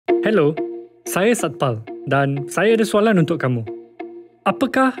Hello, saya Satpal dan saya ada soalan untuk kamu.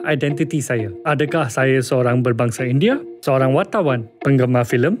 Apakah identiti saya? Adakah saya seorang berbangsa India, seorang wartawan, penggemar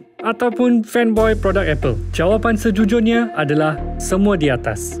filem ataupun fanboy produk Apple? Jawapan sejujurnya adalah semua di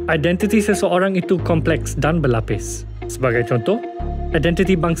atas. Identiti seseorang itu kompleks dan berlapis. Sebagai contoh,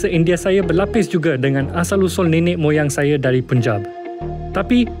 identiti bangsa India saya berlapis juga dengan asal-usul nenek moyang saya dari Punjab.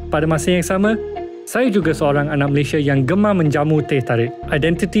 Tapi pada masa yang sama, saya juga seorang anak Malaysia yang gemar menjamu teh tarik.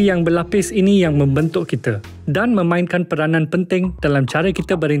 Identiti yang berlapis ini yang membentuk kita dan memainkan peranan penting dalam cara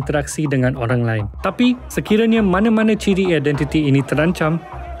kita berinteraksi dengan orang lain. Tapi sekiranya mana-mana ciri identiti ini terancam,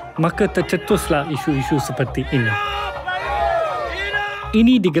 maka tercetuslah isu-isu seperti ini.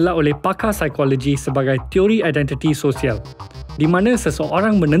 Ini digelar oleh pakar psikologi sebagai teori identiti sosial, di mana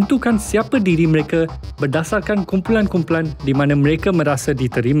seseorang menentukan siapa diri mereka berdasarkan kumpulan-kumpulan di mana mereka merasa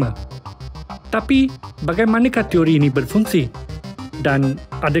diterima. Tapi, bagaimanakah teori ini berfungsi? Dan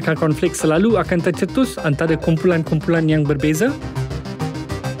adakah konflik selalu akan tercetus antara kumpulan-kumpulan yang berbeza?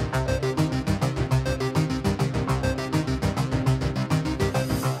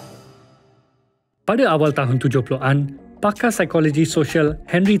 Pada awal tahun 70-an, pakar psikologi sosial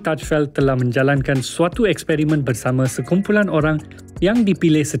Henry Tajfeld telah menjalankan suatu eksperimen bersama sekumpulan orang yang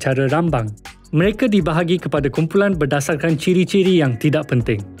dipilih secara rambang. Mereka dibahagi kepada kumpulan berdasarkan ciri-ciri yang tidak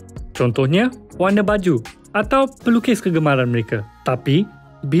penting. Contohnya, warna baju atau pelukis kegemaran mereka. Tapi,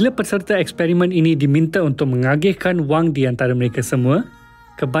 bila peserta eksperimen ini diminta untuk mengagihkan wang di antara mereka semua,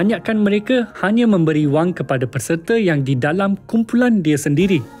 kebanyakan mereka hanya memberi wang kepada peserta yang di dalam kumpulan dia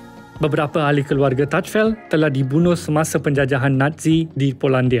sendiri. Beberapa ahli keluarga Tajfeld telah dibunuh semasa penjajahan Nazi di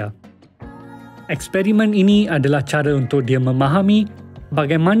Polandia. Eksperimen ini adalah cara untuk dia memahami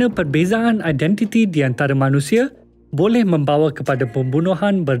bagaimana perbezaan identiti di antara manusia boleh membawa kepada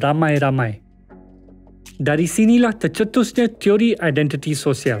pembunuhan beramai-ramai. Dari sinilah tercetusnya teori identiti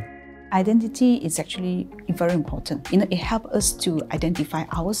sosial. Identity is actually very important. It helps us to identify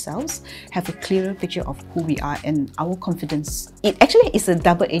ourselves, have a clearer picture of who we are and our confidence. It actually is a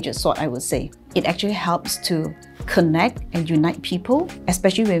double-edged sword, I would say. It actually helps to connect and unite people,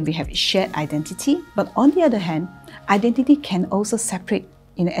 especially when we have shared identity. But on the other hand, identity can also separate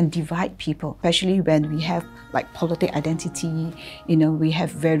and divide people, especially when we have like politic identity, we have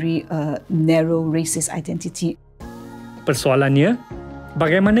very narrow racist identity. Persoalannya,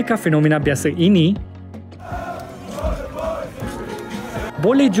 bagaimanakah fenomena biasa ini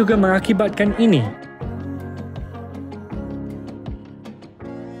boleh juga mengakibatkan ini?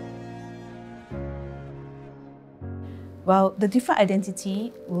 Well, the different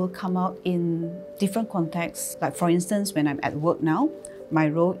identity will come out in different contexts. Like for instance, when I'm at work now, my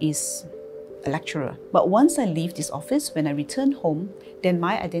role is a lecturer. But once I leave this office, when I return home, then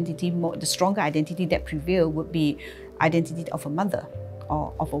my identity, the stronger identity that prevail would be identity of a mother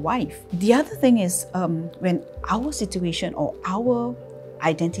or of a wife. The other thing is when our situation or our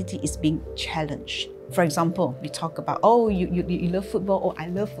identity is being challenged. For example, we talk about, you love football, I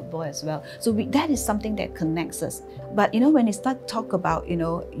love football as well. So that is something that connects us. But when you start to talk about,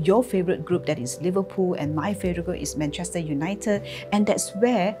 your favorite group that is Liverpool and my favorite group is Manchester United, and that's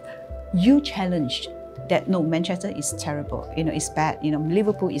where you challenged that, no, Manchester is terrible, it's bad,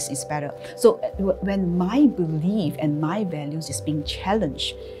 Liverpool is better. So when my belief and my values is being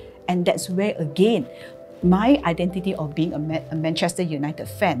challenged, and that's where again, my identity of being a Manchester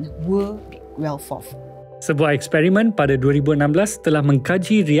United fan will be well forth. Sebuah eksperimen pada 2016 telah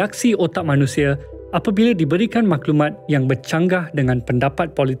mengkaji reaksi otak manusia apabila diberikan maklumat yang bercanggah dengan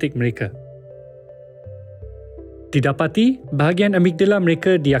pendapat politik mereka. Didapati, bahagian amigdala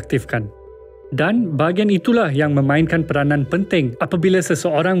mereka diaktifkan. Dan bahagian itulah yang memainkan peranan penting apabila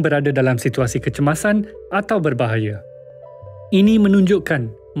seseorang berada dalam situasi kecemasan atau berbahaya. Ini menunjukkan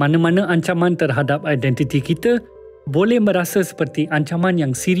mana-mana ancaman terhadap identiti kita boleh merasa seperti ancaman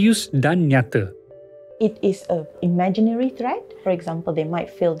yang serius dan nyata. It is an imaginary threat. For example, they might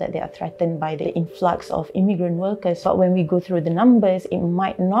feel that they are threatened by the influx of immigrant workers. But when we go through the numbers, it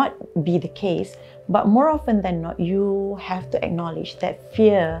might not be the case. But more often than not, you have to acknowledge that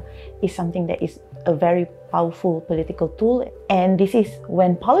fear is something that is a very powerful political tool. And this is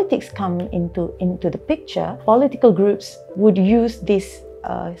when politics come into the picture. Political groups would use these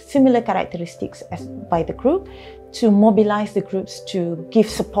similar characteristics as by the group to mobilize the groups to give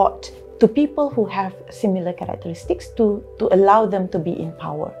support to people who have similar characteristics to allow them to be in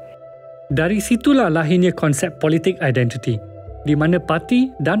power. Dari situlah lahirnya konsep politik identiti, di mana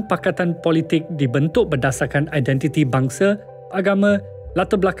parti dan pakatan politik dibentuk berdasarkan identiti bangsa, agama,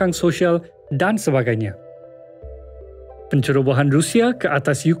 latar belakang sosial dan sebagainya. Pencerobohan Rusia ke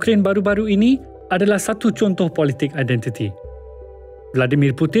atas Ukraine baru-baru ini adalah satu contoh politik identiti.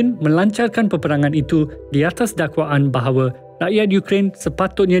 Vladimir Putin melancarkan peperangan itu di atas dakwaan bahawa rakyat Ukraine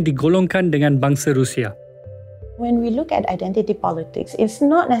sepatutnya digolongkan dengan bangsa Rusia. When we look at identity politics, it's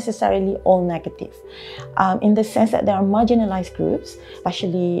not necessarily all negative, in the sense that there are marginalized groups,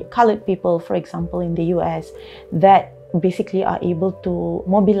 especially colored people, for example, in the US, that basically are able to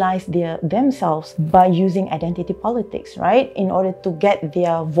mobilize themselves by using identity politics, right, in order to get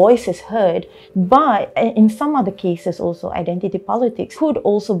their voices heard. But in some other cases also, identity politics could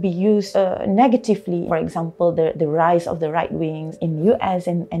also be used negatively. For example, the rise of the right wings in the US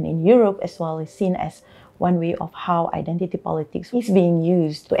and in Europe as well is seen as one way of how identity politics is being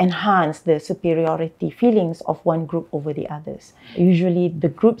used to enhance the superiority feelings of one group over the others. Usually the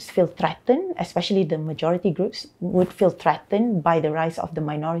groups feel threatened, especially the majority groups would feel threatened by the rise of the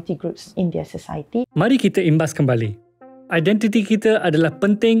minority groups in their society. Mari kita imbas kembali. Identiti kita adalah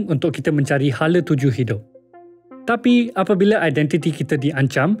penting untuk kita mencari hala tuju hidup. Tapi apabila identiti kita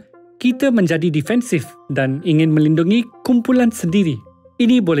diancam, kita menjadi defensif dan ingin melindungi kumpulan sendiri.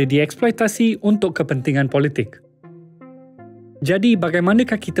 Ini boleh dieksploitasi untuk kepentingan politik. Jadi,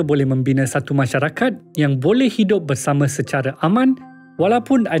 bagaimanakah kita boleh membina satu masyarakat yang boleh hidup bersama secara aman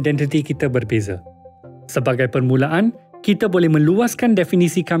walaupun identiti kita berbeza? Sebagai permulaan, kita boleh meluaskan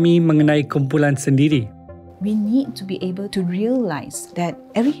definisi kami mengenai kumpulan sendiri. We need to be able to realize that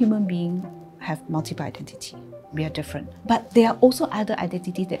every human being have multiple identity. We are different. But there are also other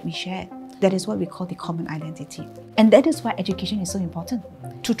identities that we share. That is what we call the common identity. And that is why education is so important,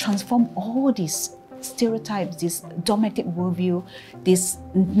 to transform all these stereotypes, this dogmatic worldview, this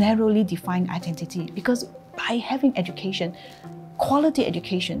narrowly defined identity. Because by having education, quality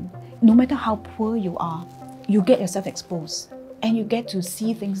education, no matter how poor you are, you get yourself exposed and you get to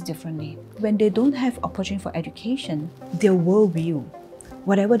see things differently. When they don't have opportunity for education, their worldview,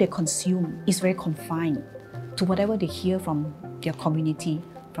 whatever they consume, is very confined to whatever they hear from their community,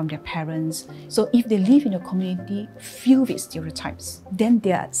 from their parents. So if they live in a community filled with stereotypes, then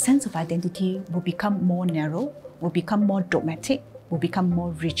their sense of identity will become more narrow, will become more dogmatic, will become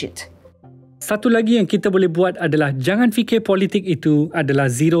more rigid. Satu lagi yang kita boleh buat adalah jangan fikir politik itu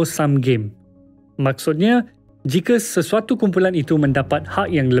adalah zero-sum game. Maksudnya, jika sesuatu kumpulan itu mendapat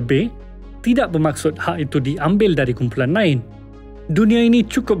hak yang lebih, tidak bermaksud hak itu diambil dari kumpulan lain. Dunia ini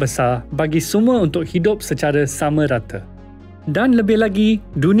cukup besar bagi semua untuk hidup secara sama rata. Dan lebih lagi,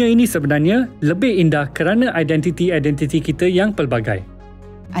 dunia ini sebenarnya lebih indah kerana identiti-identiti kita yang pelbagai.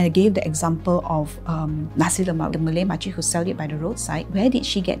 I gave the example of nasi lemak, the Malay makcik who sell it by the roadside. Where did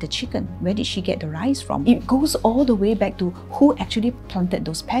she get the chicken? Where did she get the rice from? It goes all the way back to who actually planted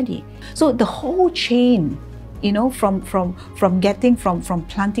those paddy. So the whole chain, you know, from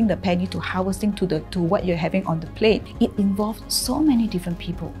planting the paddy to harvesting to what you're having on the plate, it involves so many different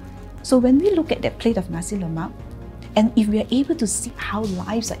people. So when we look at that plate of nasi lemak, and if we are able to see how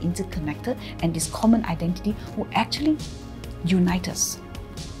lives are interconnected and this common identity will actually unite us.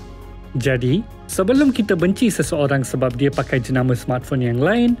 Jadi, sebelum kita benci seseorang sebab dia pakai jenama smartphone yang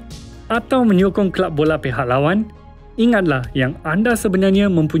lain atau menyokong kelab bola pihak lawan, ingatlah yang anda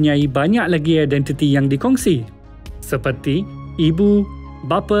sebenarnya mempunyai banyak lagi identiti yang dikongsi. Seperti ibu,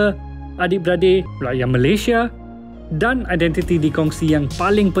 bapa, adik-beradik, rakyat Malaysia dan identiti dikongsi yang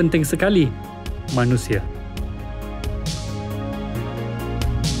paling penting sekali, manusia.